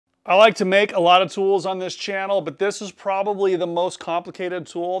I like to make a lot of tools on this channel, but this is probably the most complicated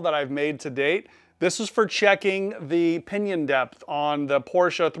tool that I've made to date. This is for checking the pinion depth on the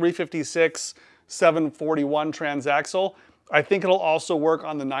Porsche 356 741 transaxle. I think it'll also work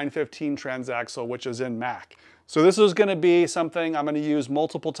on the 915 transaxle, which is in Mac. So this is going to be something I'm going to use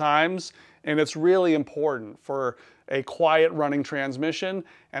multiple times, and it's really important for a quiet running transmission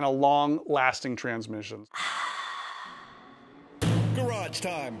and a long-lasting transmission. Garage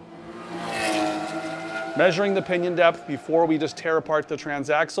time. Measuring the pinion depth before we just tear apart the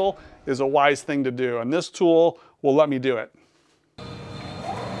transaxle is a wise thing to do, and this tool will let me do it.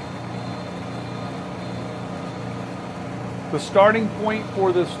 The starting point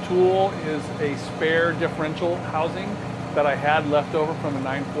for this tool is a spare differential housing that I had left over from a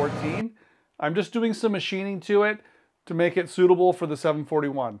 914. I'm just doing some machining to it to make it suitable for the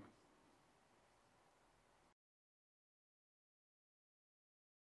 741.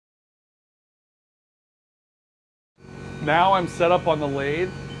 Now I'm set up on the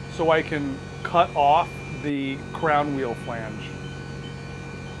lathe so I can cut off the crown wheel flange.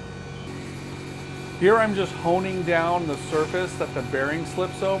 Here I'm just honing down the surface that the bearing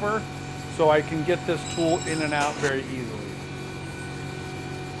slips over so I can get this tool in and out very easily.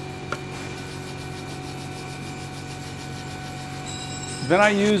 Then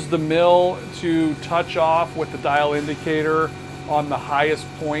I use the mill to touch off with the dial indicator on the highest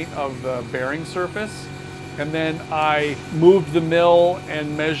point of the bearing surface. And then I moved the mill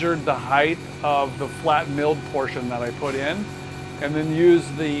and measured the height of the flat milled portion that I put in, and then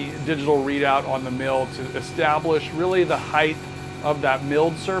used the digital readout on the mill to establish really the height of that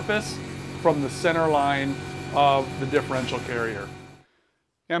milled surface from the center line of the differential carrier.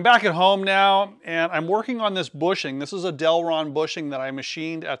 I'm back at home now, and I'm working on this bushing. This is a Delron bushing that I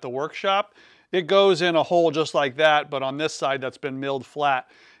machined at the workshop. It goes in a hole just like that, but on this side that's been milled flat.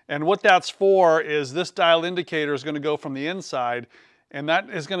 And what that's for is this dial indicator is going to go from the inside, and that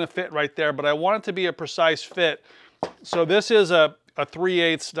is going to fit right there, but I want it to be a precise fit. So this is a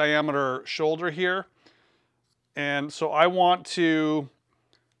 3/8 diameter shoulder here. And so I want to,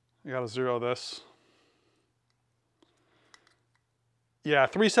 I gotta zero this. Yeah,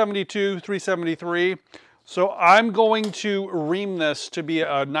 372, 373. So I'm going to ream this to be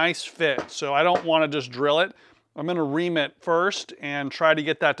a nice fit. So I don't want to just drill it. I'm going to ream it first and try to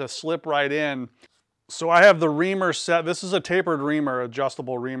get that to slip right in. So I have the reamer set. This is a tapered reamer,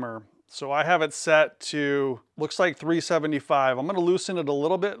 adjustable reamer. So I have it set to, looks like 375. I'm going to loosen it a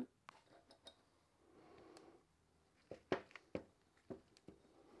little bit.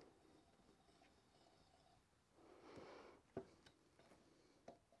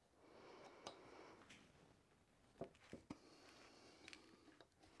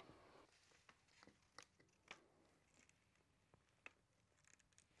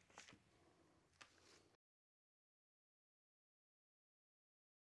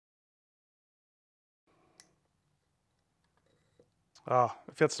 Oh,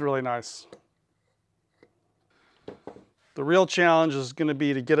 it fits really nice. The real challenge is going to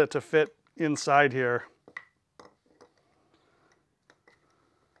be to get it to fit inside here.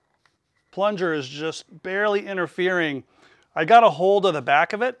 Plunger is just barely interfering. I got a hold of the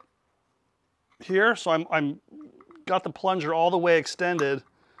back of it here, so I'm got the plunger all the way extended,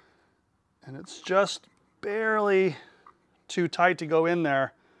 and it's just barely too tight to go in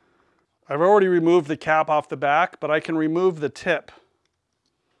there. I've already removed the cap off the back, but I can remove the tip.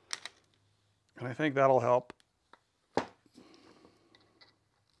 And I think that'll help.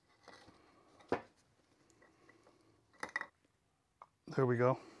 There we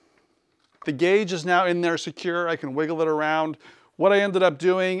go. The gauge is now in there secure. I can wiggle it around. What I ended up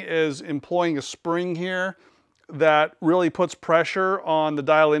doing is employing a spring here that really puts pressure on the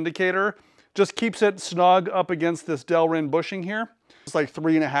dial indicator. Just keeps it snug up against this Delrin bushing here. It's like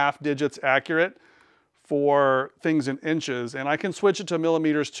 3.5 digits accurate for things in inches, and I can switch it to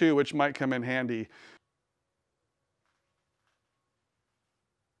millimeters too, which might come in handy.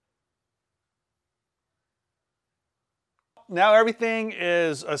 Now everything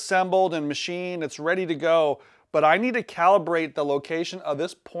is assembled and machined, it's ready to go, but I need to calibrate the location of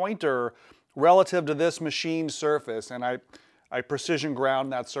this pointer relative to this machined surface, and I precision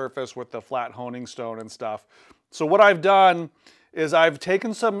ground that surface with the flat honing stone and stuff. So what I've done is I've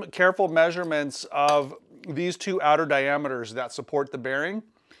taken some careful measurements of these two outer diameters that support the bearing,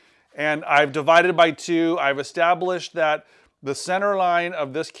 and I've divided by 2. I've established that the center line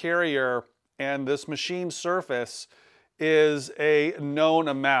of this carrier and this machined surface is a known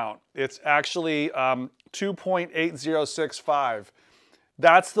amount. It's actually 2.8065.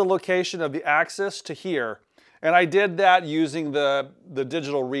 That's the location of the axis to here. And I did that using the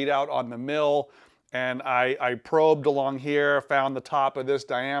digital readout on the mill, and I probed along here, found the top of this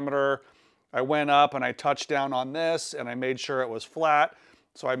diameter. I went up and I touched down on this and I made sure it was flat.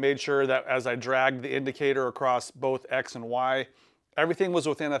 So I made sure that as I dragged the indicator across both X and Y, everything was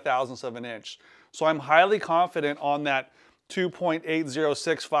within 1/1000th of an inch. So I'm highly confident on that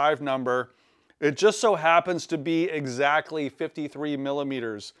 2.8065 number. It just so happens to be exactly 53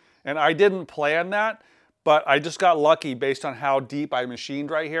 millimeters. And I didn't plan that, but I just got lucky based on how deep I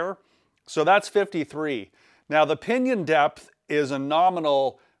machined right here. So that's 53. Now the pinion depth is a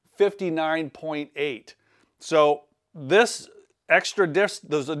nominal 59.8. So this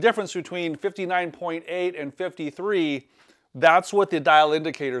there's a difference between 59.8 and 53. That's what the dial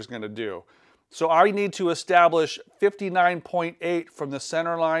indicator is going to do. So I need to establish 59.8 from the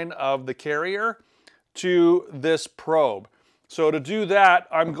center line of the carrier to this probe. So to do that,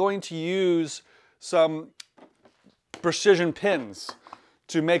 I'm going to use some precision pins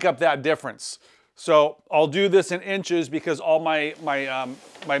to make up that difference. So I'll do this in inches because all my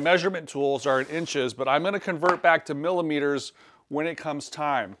measurement tools are in inches, but I'm going to convert back to millimeters when it comes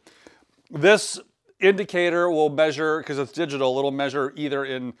time. This indicator will measure, because it's digital, it'll measure either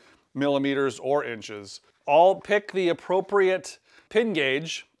in millimeters or inches. I'll pick the appropriate pin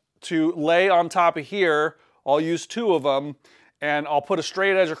gauge to lay on top of here. I'll use 2 of them, and I'll put a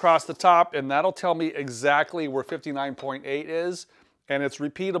straight edge across the top, and that'll tell me exactly where 59.8 is, and it's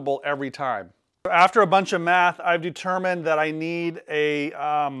repeatable every time. After a bunch of math, I've determined that I need a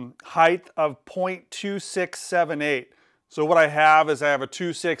height of 0.2678. So what I have is I have a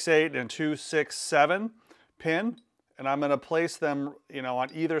 268 and 267 pin, and I'm going to place them, on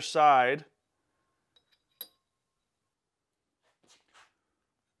either side.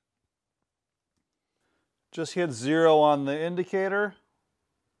 Just hit 0 on the indicator.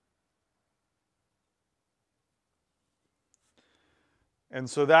 And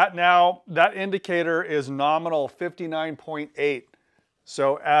so that indicator is nominal 59.8.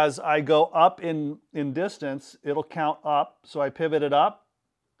 So as I go up in distance, it'll count up. So I pivot it up.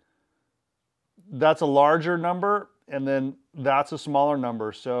 That's a larger number, and then that's a smaller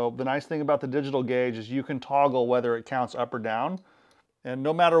number. So the nice thing about the digital gauge is you can toggle whether it counts up or down. And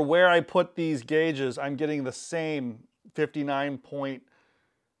no matter where I put these gauges, I'm getting the same 59 point.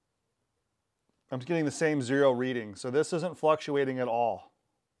 I'm getting the same 0 reading. So this isn't fluctuating at all.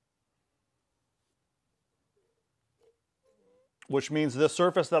 Which means the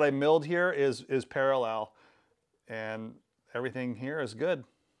surface that I milled here is parallel, and everything here is good.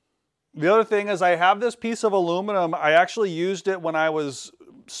 The other thing is I have this piece of aluminum. I actually used it when I was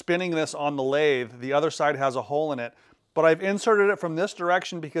spinning this on the lathe. The other side has a hole in it, but I've inserted it from this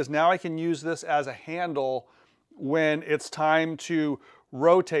direction because now I can use this as a handle when it's time to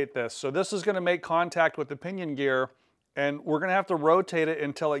rotate this. So this is going to make contact with the pinion gear, and we're going to have to rotate it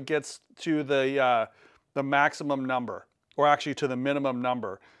until it gets to the maximum number, or actually to the minimum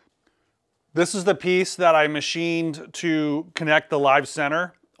number. This is the piece that I machined to connect the live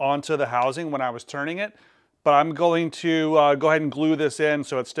center onto the housing when I was turning it, but I'm going to go ahead and glue this in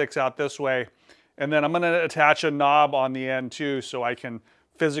so it sticks out this way. And then I'm going to attach a knob on the end too so I can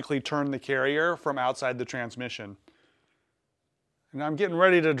physically turn the carrier from outside the transmission. And I'm getting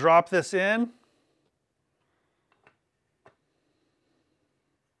ready to drop this in.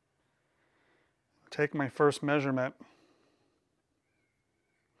 Take my first measurement.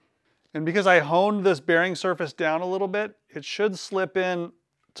 And because I honed this bearing surface down a little bit, it should slip in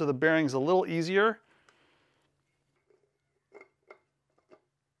to the bearings a little easier.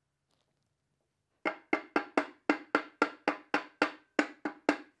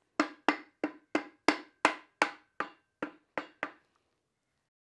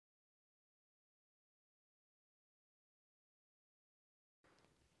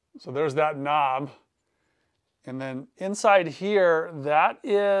 So there's that knob. And then inside here, that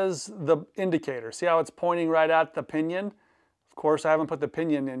is the indicator. See how it's pointing right at the pinion? Of course, I haven't put the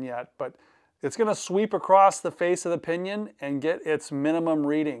pinion in yet, but it's going to sweep across the face of the pinion and get its minimum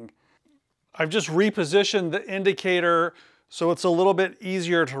reading. I've just repositioned the indicator so it's a little bit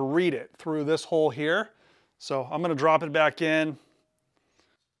easier to read it through this hole here. So I'm going to drop it back in.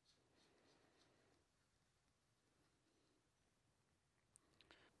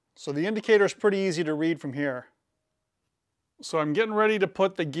 So the indicator is pretty easy to read from here. So I'm getting ready to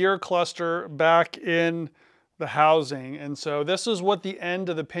put the gear cluster back in the housing. And so this is what the end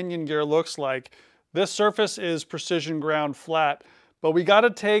of the pinion gear looks like. This surface is precision ground flat, but we got to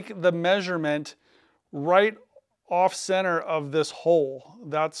take the measurement right off center of this hole.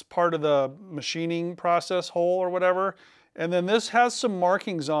 That's part of the machining process hole or whatever. And then this has some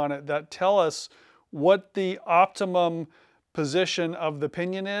markings on it that tell us what the optimum position of the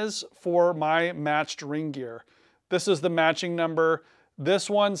pinion is for my matched ring gear. This is the matching number. This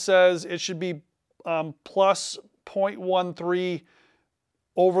one says it should be plus 0.13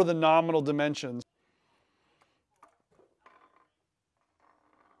 over the nominal dimensions.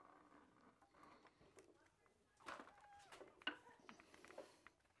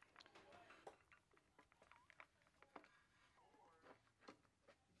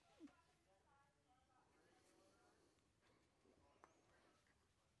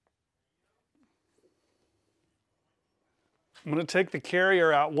 I'm going to take the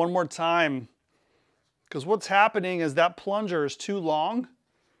carrier out one more time, because what's happening is that plunger is too long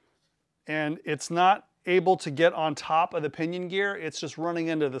and it's not able to get on top of the pinion gear. It's just running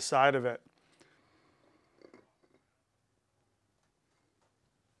into the side of it.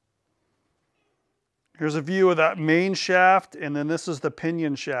 Here's a view of that main shaft, and then this is the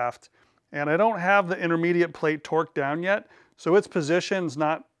pinion shaft. And I don't have the intermediate plate torqued down yet, so its position's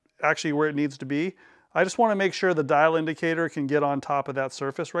not actually where it needs to be. I just want to make sure the dial indicator can get on top of that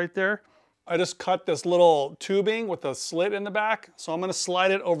surface right there. I just cut this little tubing with a slit in the back, so I'm going to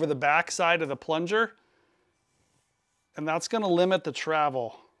slide it over the back side of the plunger, and that's going to limit the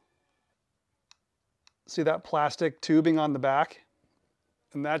travel. See that plastic tubing on the back?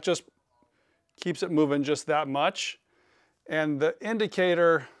 And that just keeps it moving just that much. And the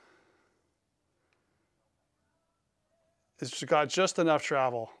indicator has got just enough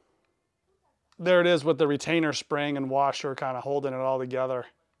travel. There it is with the retainer spring and washer kind of holding it all together.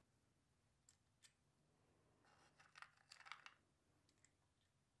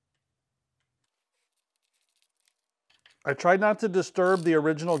 I tried not to disturb the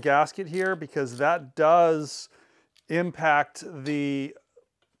original gasket here because that does impact the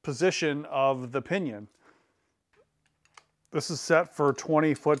position of the pinion. This is set for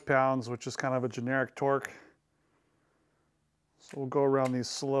 20 foot-pounds, which is kind of a generic torque. So we'll go around these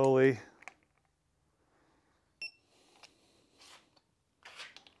slowly.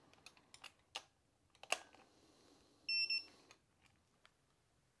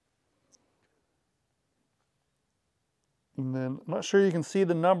 And then, I'm not sure you can see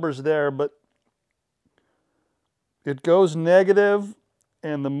the numbers there, but it goes negative,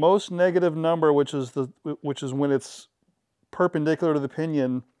 and the most negative number, which is when it's perpendicular to the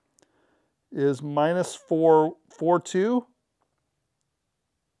pinion, is minus 442,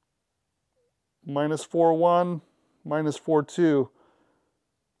 minus 41, minus 42.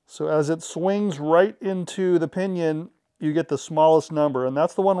 So as it swings right into the pinion, you get the smallest number, and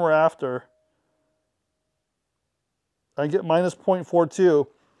that's the one we're after. I get minus 0.42.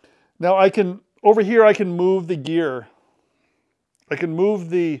 Now over here I can move the gear. I can move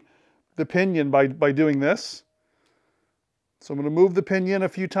the pinion by doing this. So I'm going to move the pinion a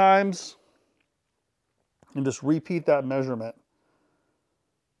few times and just repeat that measurement.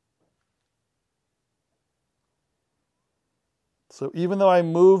 So even though I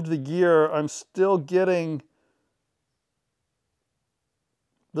moved the gear, I'm still getting,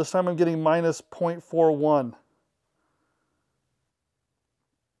 this time I'm getting minus 0.41.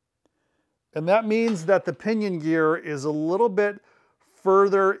 And that means that the pinion gear is a little bit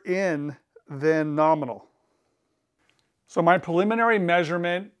further in than nominal. So my preliminary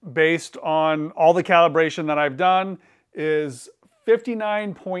measurement based on all the calibration that I've done is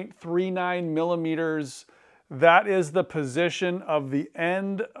 59.39 millimeters. That is the position of the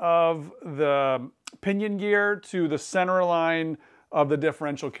end of the pinion gear to the center line of the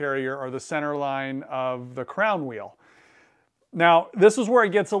differential carrier, or the center line of the crown wheel. Now, this is where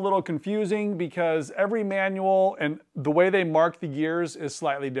it gets a little confusing because every manual and the way they mark the gears is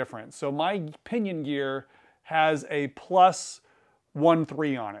slightly different. So my pinion gear has a plus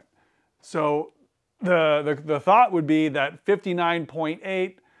 1.3 on it. So the thought would be that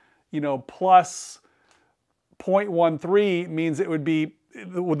 59.8, plus 0.13 means it would be,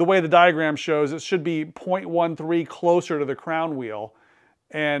 the way the diagram shows, it should be 0.13 closer to the crown wheel.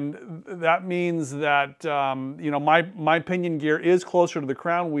 And that means that, my pinion gear is closer to the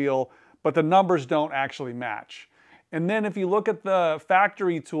crown wheel, but the numbers don't actually match. And then if you look at the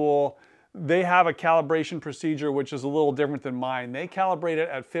factory tool, they have a calibration procedure which is a little different than mine. They calibrate it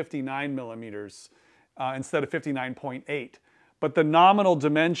at 59 millimeters instead of 59.8. But the nominal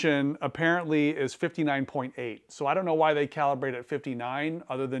dimension apparently is 59.8. So I don't know why they calibrate at 59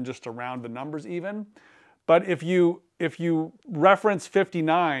 other than just to round the numbers even. But if you reference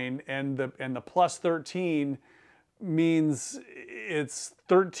 59 and the plus 13 means it's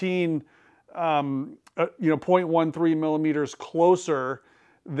 13, 0.13 millimeters closer,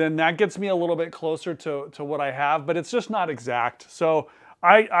 then that gets me a little bit closer to what I have, but it's just not exact. So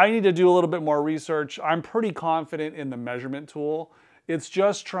I need to do a little bit more research. I'm pretty confident in the measurement tool. It's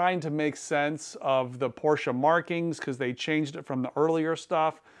just trying to make sense of the Porsche markings because they changed it from the earlier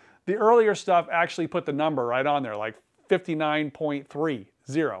stuff. The earlier stuff actually put the number right on there, like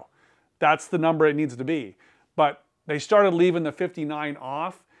 59.30. That's the number it needs to be. But they started leaving the 59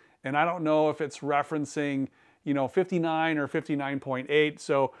 off, and I don't know if it's referencing, you know, 59 or 59.8.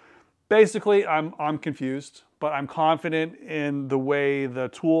 So basically, I'm confused, but I'm confident in the way the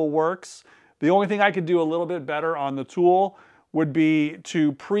tool works. The only thing I could do a little bit better on the tool would be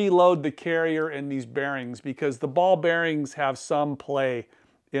to preload the carrier in these bearings, because the ball bearings have some play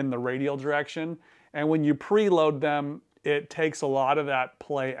in the radial direction. And when you preload them, it takes a lot of that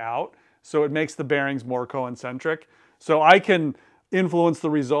play out. So it makes the bearings more concentric. So I can influence the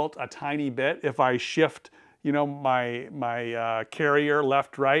result a tiny bit if I shift, you know, my carrier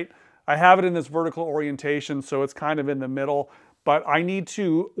left, right. I have it in this vertical orientation, so it's kind of in the middle, but I need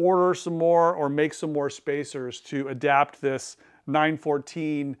to order some more or make some more spacers to adapt this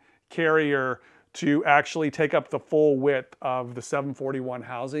 914 carrier to actually take up the full width of the 741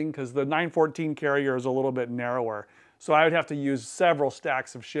 housing, because the 914 carrier is a little bit narrower. So I would have to use several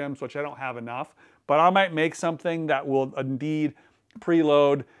stacks of shims, which I don't have enough, but I might make something that will indeed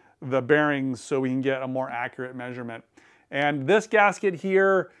preload the bearings so we can get a more accurate measurement. And this gasket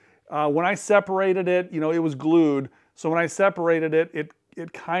here, when I separated it, you know, it was glued. So when I separated it,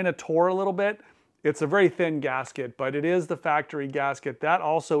 it kind of tore a little bit. It's a very thin gasket, but it is the factory gasket. That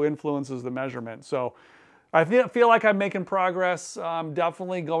also influences the measurement. So I feel like I'm making progress. I'm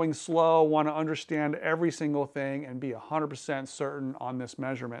definitely going slow, want to understand every single thing and be 100% certain on this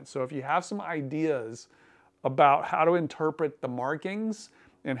measurement. So if you have some ideas about how to interpret the markings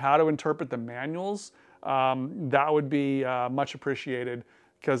and how to interpret the manuals, that would be much appreciated,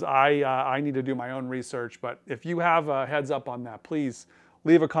 because I need to do my own research. But if you have a heads up on that, please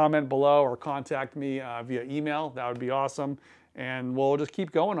leave a comment below or contact me via email. That would be awesome. And we'll just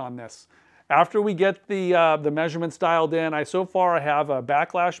keep going on this. After we get the measurements dialed in, so far I have a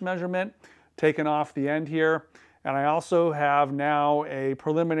backlash measurement taken off the end here. And I also have now a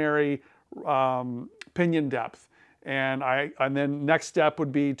preliminary pinion depth. And then next step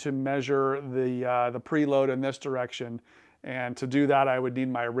would be to measure the preload in this direction. And to do that, I would need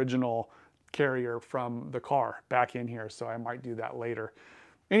my original carrier from the car back in here. So I might do that later.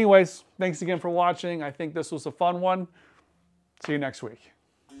 Anyways, thanks again for watching. I think this was a fun one. See you next week.